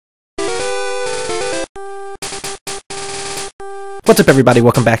What's up, everybody?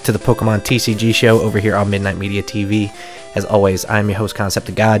 Welcome back to the Pokemon TCG show over here on Midnight Media TV. As always, I'm your host, Concept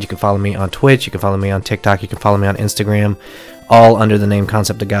of God. You can follow me on Twitch, you can follow me on TikTok, you can follow me on Instagram, all under the name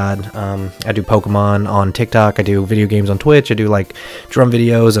Concept of God. I do Pokemon on TikTok, I do video games on Twitch, I do like drum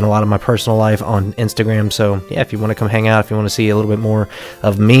videos and a lot of my personal life on Instagram. So yeah, if you want to come hang out, if you want to see a little bit more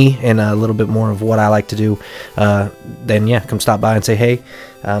of me and a little bit more of what I like to do, then yeah, come stop by and say hey.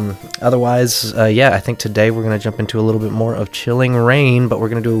 Otherwise, yeah, I think today we're going to jump into a little bit more of Chilling Reign, but we're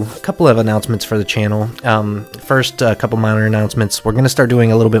going to do a couple of announcements for the channel. First, a couple minor announcements. We're going to start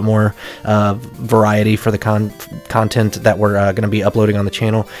doing a little bit more variety for the content that we're going to be uploading on the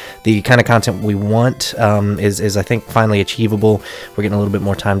channel. The kind of content we want is I think finally achievable. We're getting a little bit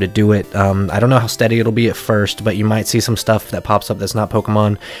more time to do it. I don't know how steady it'll be at first, but you might see some stuff that pops up that's not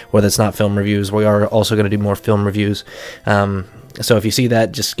Pokemon or that's not film reviews. We are also going to do more film reviews. So if you see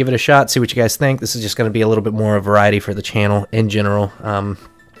that, just give it a shot, see what you guys think. This is just going to be a little bit more of variety for the channel in general.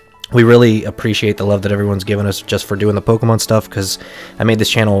 We really appreciate the love that everyone's given us just for doing the Pokemon stuff, because I made this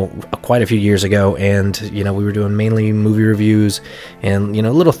channel quite a few years ago, and you know, we were doing mainly movie reviews and, you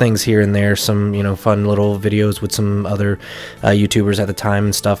know, little things here and there, some, you know, fun little videos with some other YouTubers at the time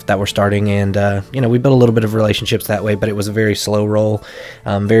and stuff that were starting, and you know, we built a little bit of relationships that way, but it was a very slow roll,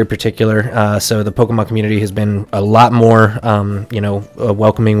 very particular. So the Pokemon community has been a lot more you know,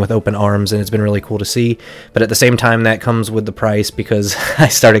 welcoming with open arms, and it's been really cool to see. But at the same time, that comes with the price, because I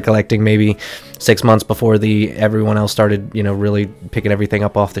started collecting maybe 6 months before everyone else started, you know, really picking everything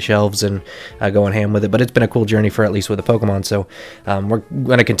up off the shelves and going ham with it. But it's been a cool journey for at least with the Pokemon, so we're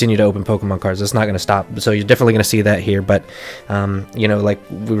going to continue to open Pokemon cards. It's not going to stop, so you're definitely going to see that here. But you know, like,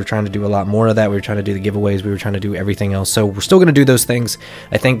 we were trying to do a lot more of that. We were trying to do the giveaways, we were trying to do everything else, so we're still going to do those things.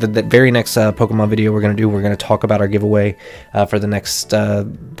 I think that the very next Pokemon video we're going to talk about our giveaway for the next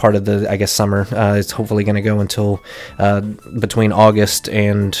part of the, I guess, summer. It's hopefully going to go until between August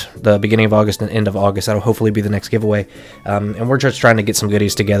and the beginning of August and end of August. That'll hopefully be the next giveaway, and we're just trying to get some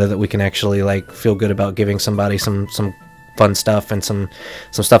goodies together that we can actually like feel good about giving somebody some fun stuff and some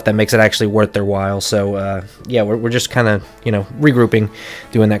stuff that makes it actually worth their while. So yeah, we're just kind of, you know, regrouping,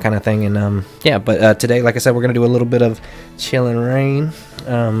 doing that kind of thing. And yeah, but today, like I said, we're gonna do a little bit of Chilling Reign.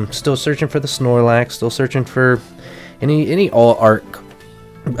 Still searching for the Snorlax, still searching for any all art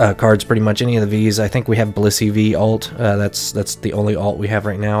cards, pretty much any of the V's. I think we have Blissey V alt. That's the only alt we have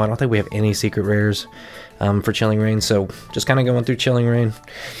right now. I don't think we have any secret rares for Chilling Reign, so just kind of going through Chilling Reign.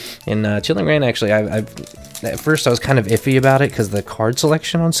 And Chilling Reign, actually, at first I was kind of iffy about it, because the card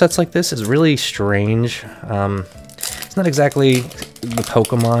selection on sets like this is really strange. It's not exactly the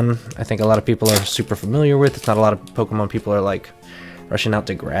Pokemon I think a lot of people are super familiar with. It's not a lot of Pokemon people are like rushing out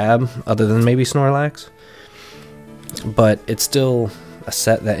to grab, other than maybe Snorlax. But it's still a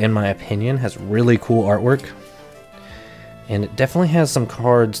set that, in my opinion, has really cool artwork, and it definitely has some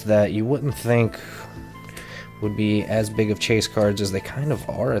cards that you wouldn't think would be as big of chase cards as they kind of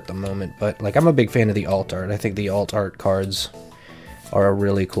are at the moment. But like, I'm a big fan of the alt art. I think the alt art cards are a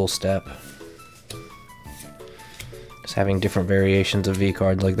really cool step. Just having different variations of V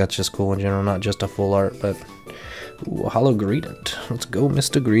cards, like, that's just cool in general, not just a full art. But ooh, Hollow Greedent. Let's go,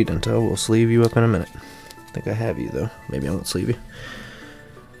 Mr. Greedent. I will sleeve you up in a minute. I think I have you, though. Maybe I won't sleeve you.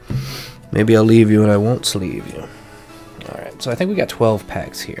 Maybe I'll leave you and I won't sleeve you. Alright, so I think we got 12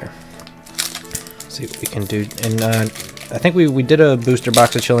 packs here. Let's see what we can do. And I think we did a booster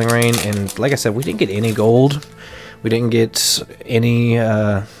box of Chilling Reign, and like I said, we didn't get any gold. We didn't get any,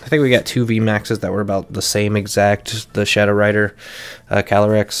 I think we got 2 VMAXs that were about the same exact, the Shadow Rider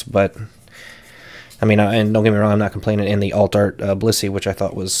Calyrex, but I mean, and don't get me wrong, I'm not complaining, in the alt art Blissey, which I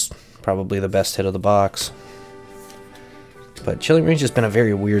thought was probably the best hit of the box. But Chilling Reign's just been a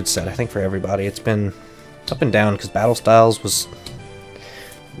very weird set, I think, for everybody. It's been up and down, because Battle Styles was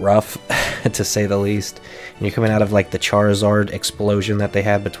rough, to say the least. And you're coming out of, like, the Charizard explosion that they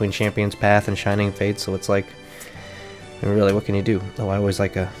had between Champion's Path and Shining Fates, so it's like, I mean, really, what can you do? Oh, I always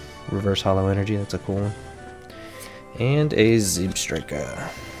like a Reverse Hollow Energy. That's a cool one. And a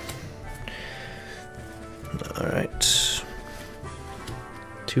Zebstrika. Alright.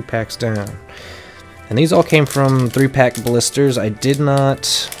 2 packs down. And these all came from 3-pack blisters. I'm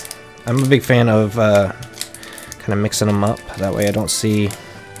a big fan of kind of mixing them up. That way I don't see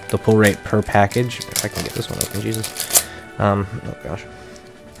the pull rate per package. If I can get this one open, Jesus. Oh gosh.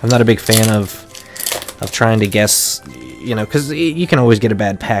 I'm not a big fan of trying to guess, you know, because you can always get a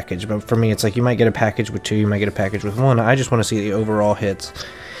bad package. But for me, it's like, you might get a package with 2, you might get a package with 1. I just want to see the overall hits.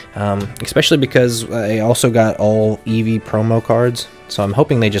 Especially because I also got all EV promo cards. So I'm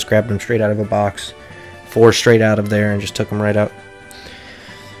hoping they just grabbed them straight out of a box. 4 straight out of there and just took them right out.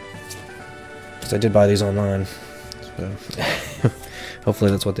 Because I did buy these online. So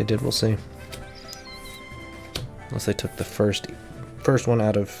hopefully that's what they did. We'll see. Unless they took the first one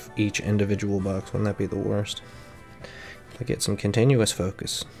out of each individual box, wouldn't that be the worst? I get some continuous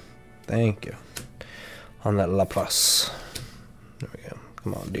focus. Thank you. On that Lapras. There we go.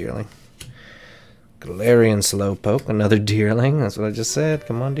 Come on, Deerling. Galarian Slowpoke, another Deerling. That's what I just said.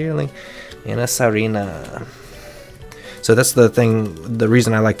 Come on, Deerling. And a Sarina. So that's the thing. The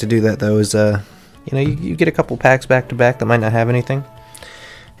reason I like to do that, though, is you know, you get a couple packs back to back that might not have anything,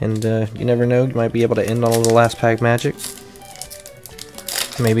 and you never know. You might be able to end on the last pack magic.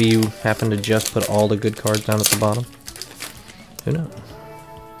 Maybe you happen to just put all the good cards down at the bottom. Who knows?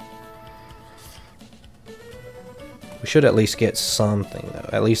 We should at least get something, though.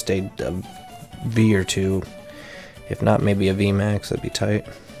 At least a V or two. If not, maybe a V Max. That'd be tight.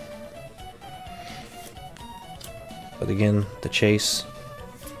 But again, the chase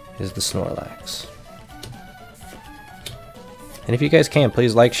is the Snorlax. And if you guys can,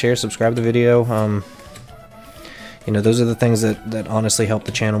 please like, share, subscribe to the video. You know, those are the things that honestly help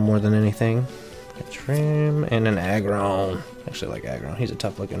the channel more than anything. A Trim and an Aggron. Actually, I like Aggron. He's a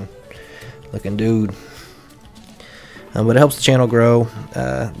tough looking dude. But it helps the channel grow.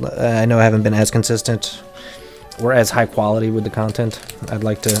 I know I haven't been as consistent or as high quality with the content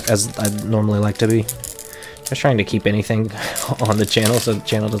as I'd normally like to be. Just trying to keep anything on the channel so the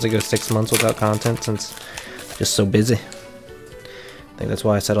channel doesn't go 6 months without content since I'm just so busy. I think that's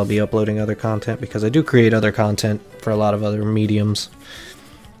why I said I'll be uploading other content, because I do create other content for a lot of other mediums.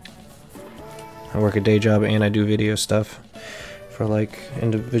 I work a day job and I do video stuff for like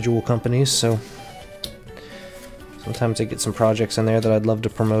individual companies, so sometimes I get some projects in there that I'd love to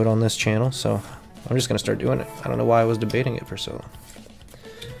promote on this channel, so I'm just going to start doing it. I don't know why I was debating it for so long.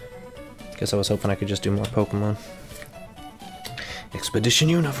 Guess I was hoping I could just do more Pokemon. Expedition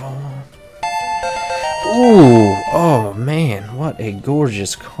Uniform. Ooh, oh man, what a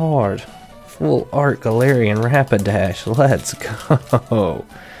gorgeous card. Full art Galarian Rapidash. Let's go.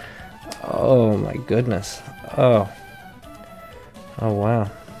 Oh my goodness. Oh. Oh wow.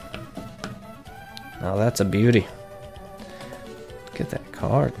 Now that's a beauty. Look at that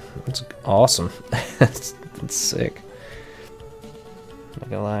card. That's awesome. That's sick. Not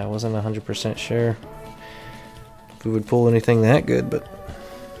gonna lie, I wasn't 100% sure if we would pull anything that good, but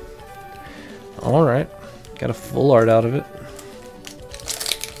alright. Got a full art out of it.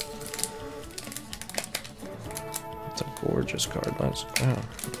 It's a gorgeous card. Let's go.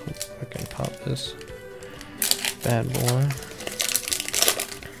 I can pop this bad boy.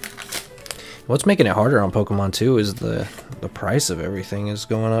 What's making it harder on Pokemon too is the price of everything is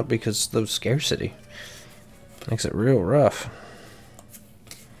going up because of the scarcity. Makes it real rough.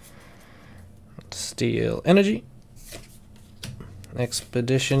 Steel Energy.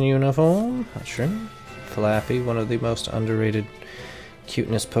 Expedition Uniform. Shrimp. Flappy, one of the most underrated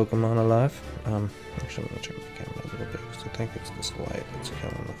cuteness Pokemon alive. Actually, I'm going to turn the camera a little bit because I think it's this light that's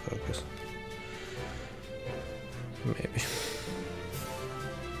killing the focus. Maybe.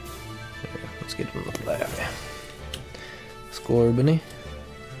 There we go. Let's get him the Flappy. Scorbunny.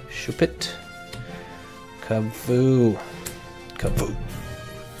 Shuppet. Kabfu. Kabfu.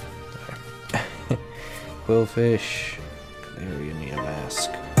 Quillfish. Galarian Neomask.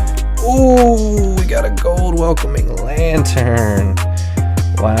 Ooh, we got a gold welcoming lantern.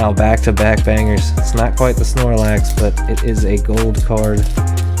 Wow, back-to-back bangers. It's not quite the Snorlax, but it is a gold card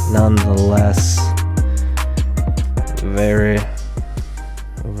nonetheless. Very,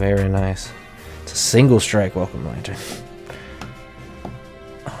 very nice. It's a single strike welcome lantern.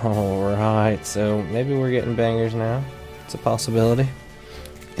 Alright, so maybe we're getting bangers now. It's a possibility.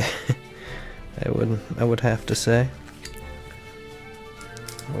 I would have to say.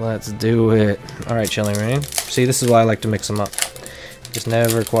 Let's do it. Alright, Chilling Reign. See, this is why I like to mix them up. Just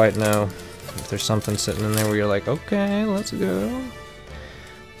never quite know if there's something sitting in there where you're like, okay, let's go.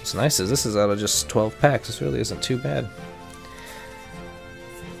 What's nice is this is out of just 12 packs. This really isn't too bad.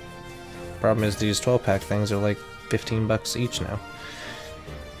 Problem is these 12-pack things are like 15 bucks each now.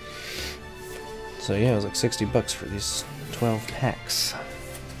 So yeah, it was like 60 bucks for these 12 packs.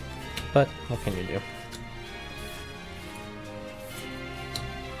 But what can you do?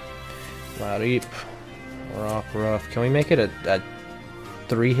 Ladeep, Rockruff. Can we make it a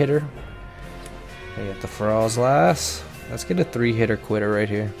 3-hitter? We got the Frozlass. Let's get a 3-hitter quitter right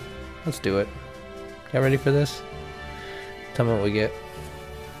here. Let's do it. Y'all ready for this? Tell me what we get.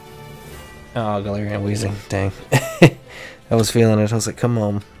 Oh, Galarian Weezing. Dang. I was feeling it. I was like, come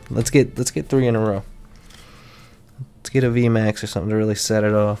on. Let's get 3 in a row. Let's get a VMAX or something to really set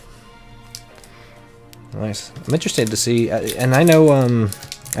it off. Nice. I'm interested to see, and I know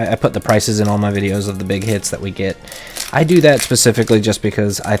I put the prices in all my videos of the big hits that we get. I do that specifically just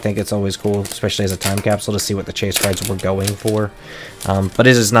because I think it's always cool, especially as a time capsule, to see what the chase cards we're going for. But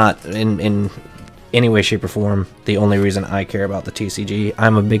it is not in any way, shape, or form the only reason I care about the TCG.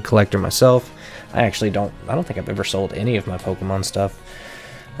 I'm a big collector myself. I actually don't think I've ever sold any of my Pokemon stuff.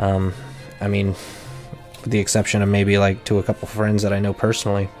 I mean, with the exception of maybe like to a couple friends that I know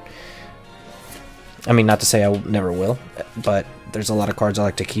personally. I mean, not to say I never will, but there's a lot of cards I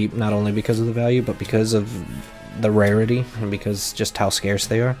like to keep, not only because of the value, but because of the rarity and because just how scarce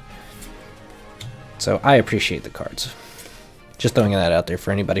they are. So I appreciate the cards. Just throwing that out there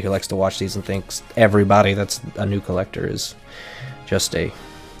for anybody who likes to watch these and thinks everybody that's a new collector is just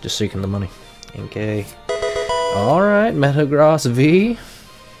seeking the money. Okay. Alright, Metagross V.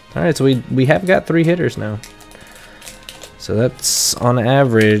 Alright, so we have got 3 hitters now. So that's on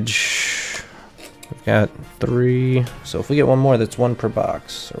average. We've got 3. So if we get one more, that's 1 per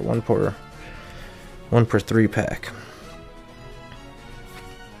box, or 1 per 3 pack.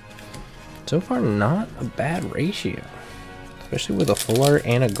 So far, not a bad ratio, especially with a full art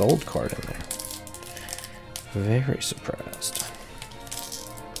and a gold card in there. Very surprised.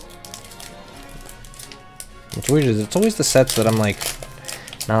 What's weird is it's always the sets that I'm like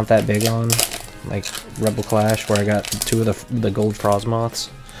not that big on, like Rebel Clash, where I got 2 of the gold Frostmoths.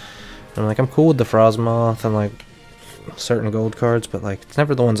 I'm like, I'm cool with the Frostmoth and like certain gold cards, but like it's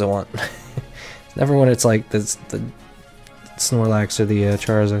never the ones I want. It's never when it's like the Snorlax or the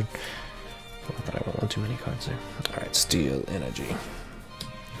Charizard. I thought I went one too many cards there. Alright, Steel Energy.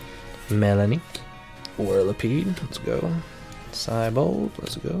 Melanie. Whirlipede, let's go. Cybold,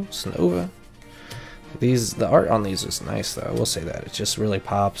 let's go. Snova. The art on these is nice though, I will say that. It just really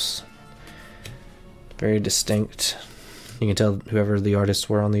pops. Very distinct. You can tell whoever the artists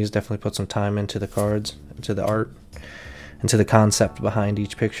were on these definitely put some time into the cards, into the art, into the concept behind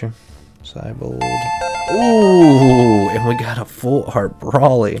each picture. Cybold. Ooh, and we got a full art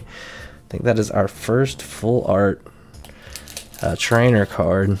Brawly. I think that is our first full art trainer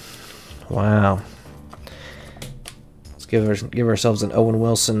card. Wow. Let's give ourselves an Owen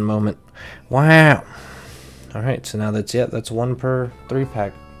Wilson moment. Wow. All right, so now that's 1 per 3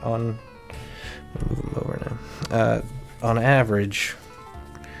 pack on. Move them over now. On average,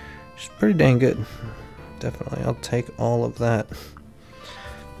 which is pretty dang good. Definitely, I'll take all of that.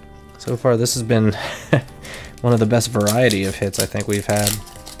 So far, this has been one of the best variety of hits I think we've had. And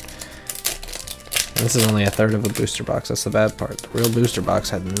this is only a third of a booster box. That's the bad part. The real booster box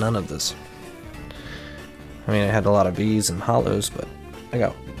had none of this. I mean, it had a lot of V's and hollows, but I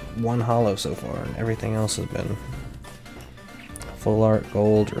got 1 hollow so far, and everything else has been full art,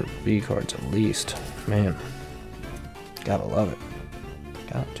 gold, or V cards at least. Man. Gotta love it.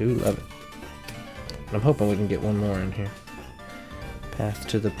 Got to love it. And I'm hoping we can get one more in here. Path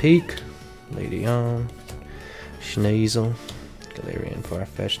to the Peak. Lady On. Schneasel. Galarian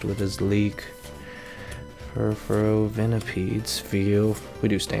Farfetch'd with his leak. Furfuro. Venipede. Spheal. We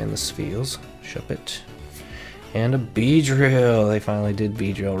do stay in the Spheals. Shuppet. And a Beedrill. They finally did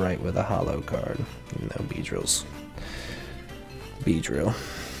Beedrill right with a hollow card. Even though Beedrill's Beedrill.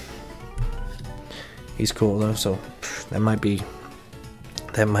 He's cool though, so that might be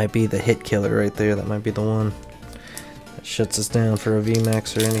the hit killer right there. That might be the one that shuts us down for a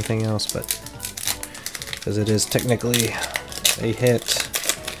VMAX or anything else, but because it is technically a hit,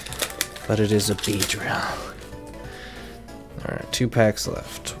 but it is a Beedrill. Alright, 2 packs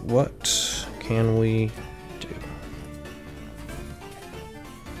left. What can we do?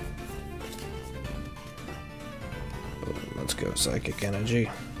 Oh, let's go Psychic Energy.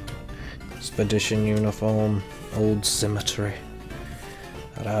 Expedition Uniform, Old Cemetery,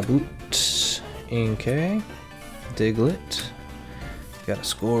 Raboot, Inkay, Diglett, got a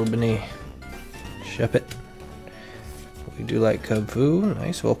Scorbunny, Shuppet, we do like Kubfu,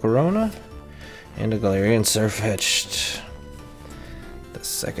 nice Volcarona, and a Galarian Farfetch'd. The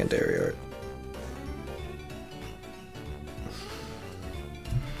secondary art.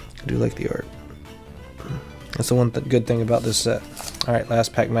 I do like the art. That's the one good thing about this set. Alright,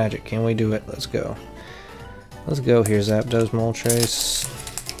 last pack magic. Can we do it? Let's go. Let's go here. Zapdos, Moltres,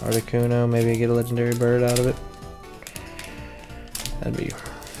 Articuno. Maybe get a legendary bird out of it. That'd be...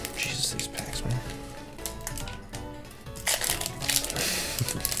 Jesus, these packs, man.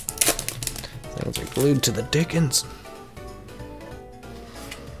 Things are glued to the Dickens.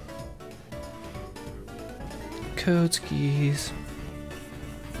 Code skis.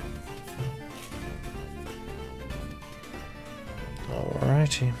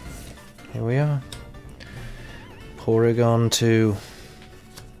 Alrighty, here we are. Porygon 2,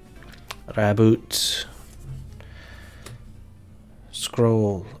 Raboot,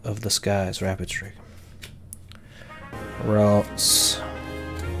 Scroll of the Skies, Rapid Strike. Ralts.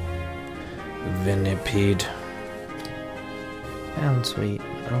 Venipede. And sweet.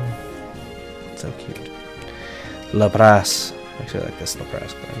 Oh, so cute. Lapras. Actually, I like this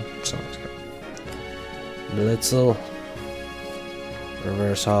Lapras card. So nice card. Blitzel.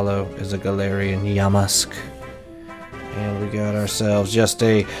 Reverse Hollow is a Galarian Yamask. And we got ourselves just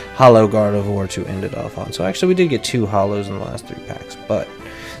a Hollow Gardevoir to end it off on. So actually we did get 2 Hollows in the last 3 packs, but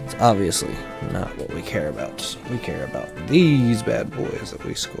it's obviously not what we care about. We care about these bad boys that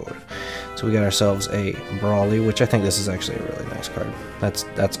we scored. So we got ourselves a Brawly, which I think this is actually a really nice card.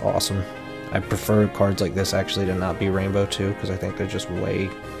 That's awesome. I prefer cards like this actually to not be Rainbow too, because I think they're just way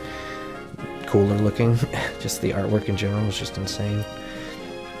cooler looking. Just the artwork in general is just insane.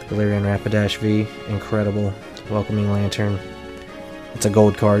 The Galarian Rapidash V, incredible. Welcoming Lantern. It's a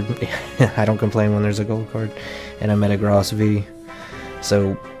gold card. I don't complain when there's a gold card. And a Metagross V.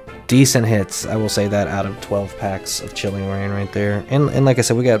 So decent hits. I will say that out of 12 packs of Chilling Rain right there. And like I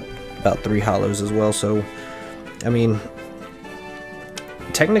said, we got about 3 Hollows as well. So I mean,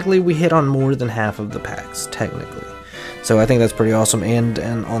 technically we hit on more than half of the packs. Technically. So I think that's pretty awesome, and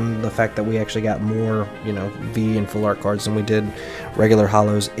on the fact that we actually got more, you know, V and full art cards than we did regular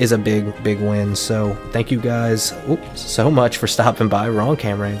Hollows is a big win. So thank you guys so much for stopping by. Wrong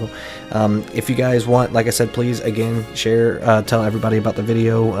camera angle. If you guys want, like I said, please again share, tell everybody about the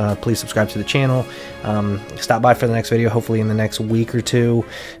video. Please subscribe to the channel. Stop by for the next video, hopefully in the next week or 2,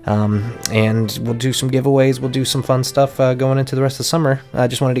 and we'll do some giveaways. We'll do some fun stuff going into the rest of the summer. I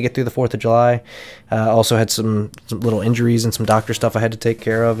just wanted to get through the 4th of July. Also had some little injuries and some doctor stuff I had to take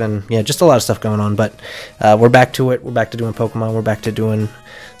care of, and yeah, just a lot of stuff going on, but we're back to it. We're back to doing Pokemon. We're back to doing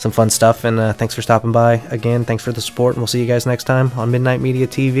some fun stuff, and thanks for stopping by again. Thanks for the support, and we'll see you guys next time on Midnight Media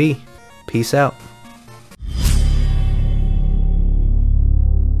TV. Peace out.